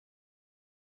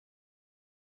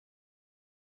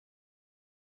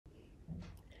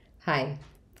Hi,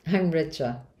 I'm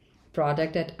Richa,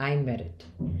 product at iMerit,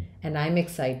 and I'm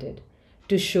excited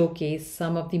to showcase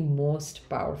some of the most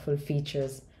powerful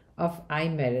features of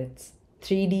iMerit's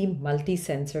 3D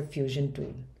multi-sensor fusion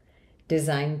tool,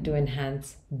 designed to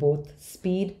enhance both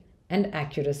speed and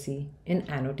accuracy in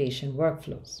annotation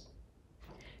workflows.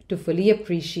 To fully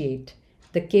appreciate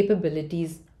the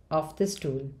capabilities of this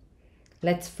tool,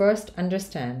 let's first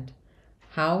understand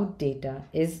how data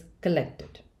is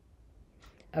collected.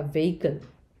 A vehicle,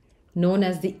 known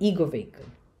as the ego vehicle,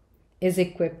 is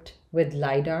equipped with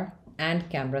LiDAR and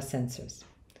camera sensors,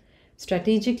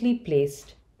 strategically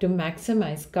placed to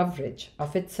maximize coverage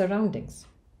of its surroundings.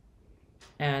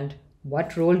 And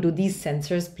what role do these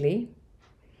sensors play?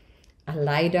 A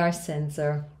LiDAR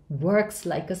sensor works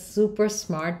like a super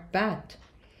smart bat.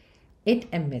 It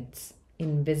emits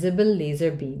invisible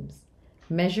laser beams,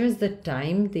 measures the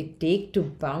time they take to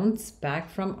bounce back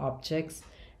from objects,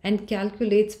 and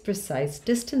calculates precise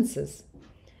distances.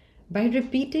 By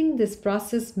repeating this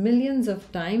process millions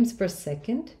of times per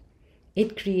second,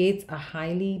 it creates a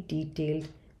highly detailed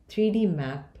 3D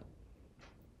map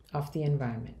of the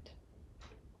environment.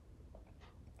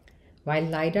 While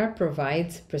LiDAR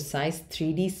provides precise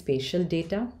 3D spatial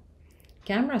data,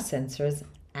 camera sensors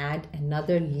add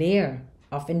another layer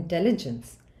of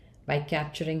intelligence by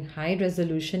capturing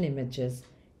high-resolution images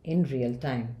in real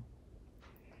time.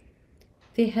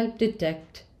 They help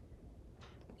detect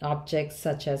objects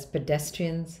such as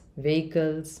pedestrians,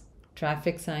 vehicles,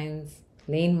 traffic signs,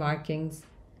 lane markings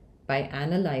by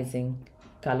analyzing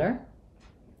color,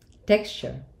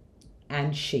 texture,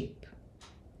 and shape.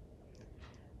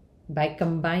 By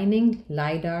combining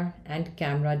LiDAR and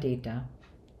camera data,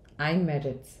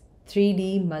 iMerit's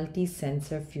 3D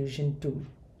multi-sensor fusion tool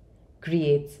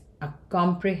creates a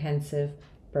comprehensive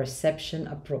perception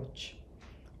approach,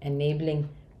 enabling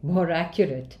more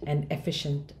accurate and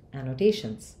efficient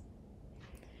annotations.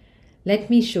 Let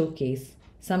me showcase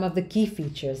some of the key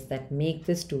features that make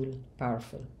this tool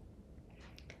powerful.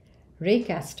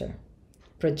 Raycaster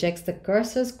projects the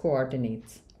cursor's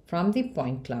coordinates from the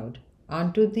point cloud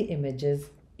onto the images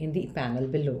in the panel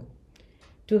below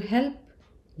to help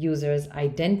users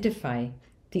identify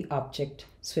the object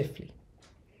swiftly.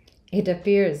 It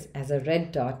appears as a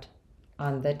red dot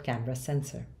on that camera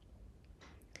sensor.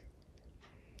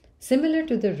 Similar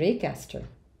to the Raycaster,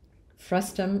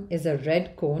 frustum is a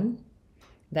red cone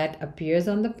that appears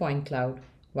on the point cloud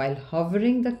while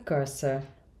hovering the cursor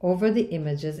over the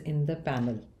images in the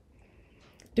panel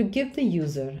to give the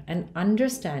user an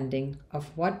understanding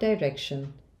of what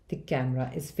direction the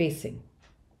camera is facing.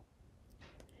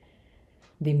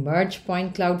 The merge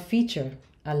point cloud feature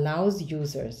allows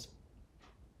users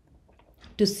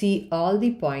to see all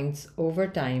the points over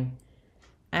time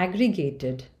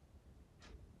aggregated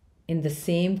in the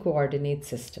same coordinate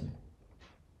system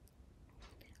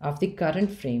of the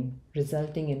current frame,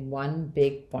 resulting in one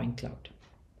big point cloud.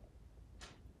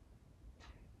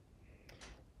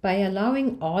 By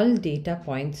allowing all data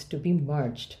points to be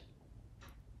merged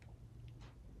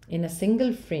in a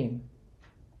single frame,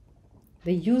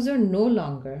 the user no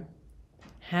longer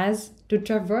has to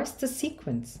traverse the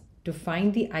sequence to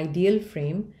find the ideal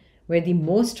frame where the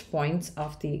most points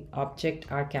of the object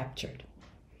are captured.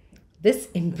 This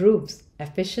improves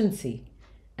efficiency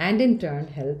and in turn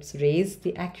helps raise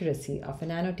the accuracy of an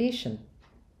annotation.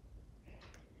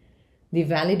 The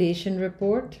validation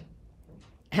report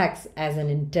acts as an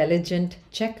intelligent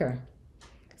checker,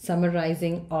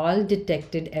 summarizing all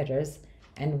detected errors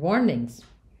and warnings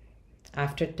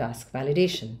after task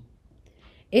validation.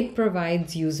 It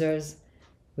provides users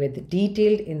with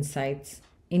detailed insights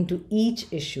into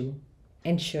each issue,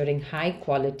 ensuring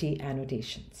high-quality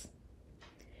annotations.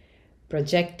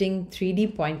 Projecting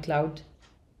 3D point cloud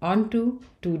onto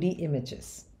 2D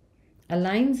images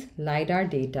aligns LiDAR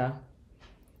data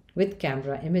with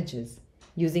camera images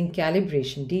using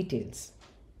calibration details.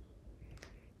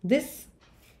 This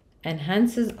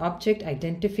enhances object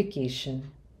identification,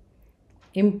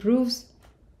 improves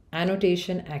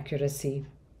annotation accuracy,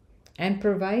 and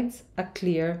provides a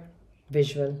clear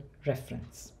visual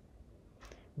reference.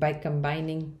 By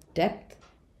combining depth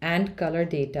and color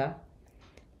data,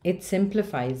 it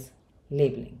simplifies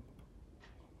labeling.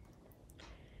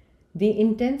 The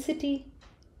intensity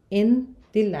in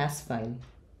the LAS file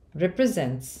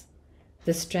represents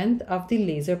the strength of the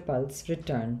laser pulse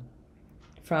return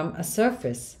from a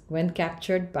surface when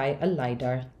captured by a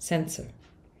LiDAR sensor.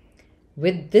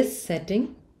 With this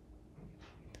setting,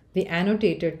 the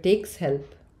annotator takes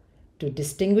help to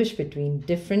distinguish between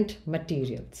different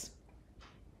materials.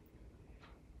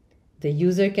 The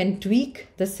user can tweak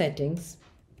the settings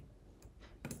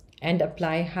and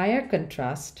apply higher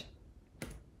contrast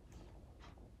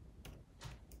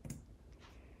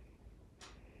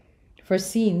for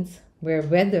scenes where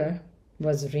weather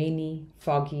was rainy,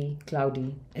 foggy,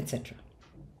 cloudy, etc.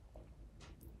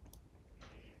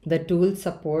 The tool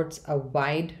supports a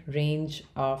wide range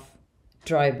of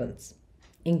drawables,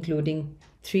 including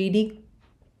 3D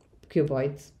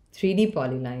cuboids, 3D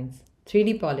polylines,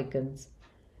 3D polygons,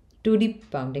 2D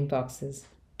bounding boxes,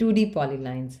 2D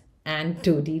polylines, and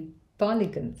 2D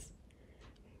polygons.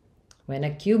 When a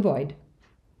cuboid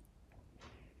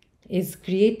is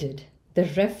created, the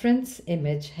reference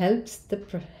image helps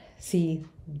see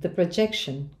the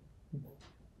projection,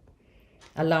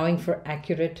 allowing for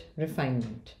accurate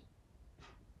refinement.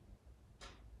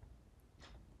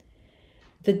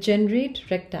 The generate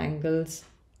rectangles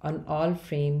on all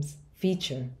frames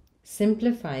feature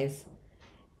simplifies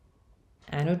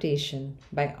annotation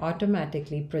by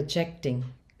automatically projecting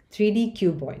 3D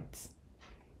cuboids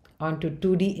onto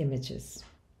 2D images,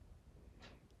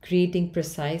 creating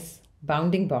precise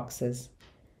bounding boxes.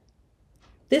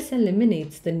 This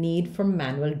eliminates the need for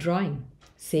manual drawing,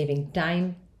 saving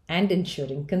time and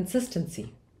ensuring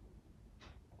consistency.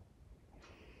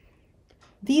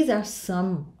 These are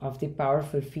some of the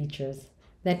powerful features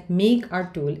that make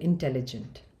our tool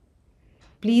intelligent.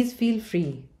 Please feel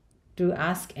free to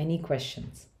ask any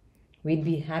questions. We'd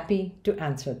be happy to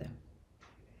answer them.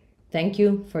 Thank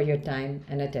you for your time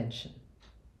and attention.